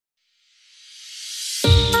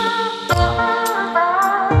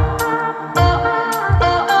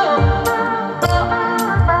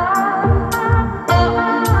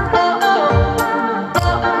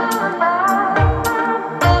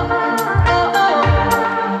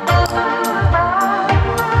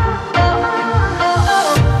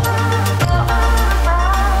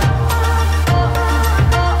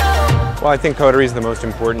Well, I think Coterie is the most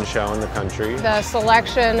important show in the country. The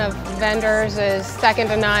selection of vendors is second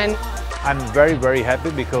to none. I'm very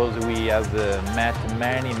happy because we have met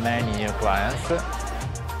many new clients.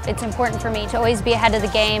 It's important for me to always be ahead of the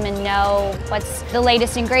game and know what's the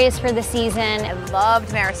latest and greatest for the season. I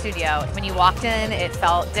loved Mara Studio. When you walked in, it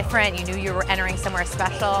felt different. You knew you were entering somewhere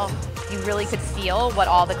special. You really could feel what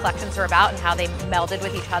all the collections were about and how they melded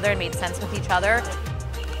with each other and made sense with each other.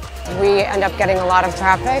 We end up getting a lot of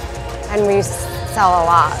traffic and we sell a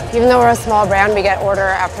lot. Even though we're a small brand, we get order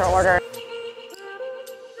after order.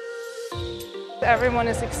 Everyone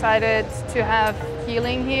is excited to have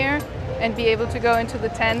healing here and be able to go into the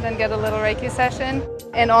tent and get a little Reiki session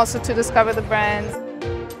and also to discover the brands.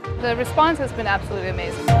 The response has been absolutely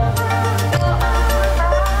amazing.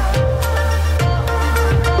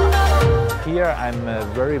 Here I'm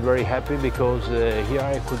very happy because here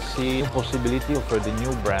I could see the possibility for the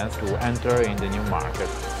new brands to enter in the new market.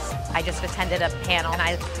 I just attended a panel and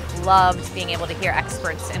I loved being able to hear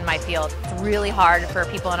experts in my field. It's really hard for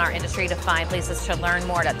people in our industry to find places to learn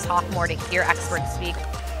more, to talk more, to hear experts speak.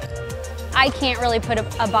 I can't really put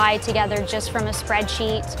a buy together just from a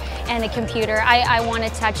spreadsheet and a computer. I want to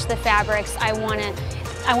touch the fabrics. I want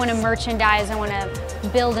to merchandise. I want to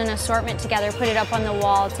build an assortment together, put it up on the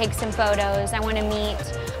wall, take some photos. I want to meet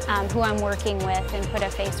who I'm working with and put a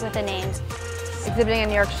face with a name. Exhibiting a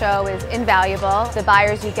New York show is invaluable. The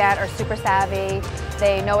buyers you get are super savvy.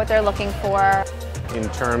 They know what they're looking for. In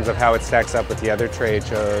terms of how it stacks up with the other trade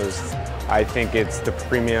shows, I think it's the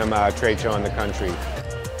premium trade show in the country.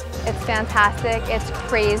 It's fantastic, it's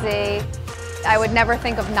crazy. I would never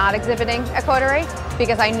think of not exhibiting at Coterie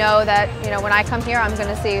because I know that when I come here I'm going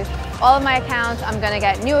to see all of my accounts, I'm going to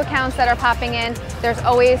get new accounts that are popping in. There's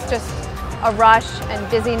always just a rush and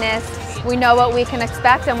busyness. We know what we can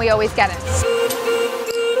expect and we always get it.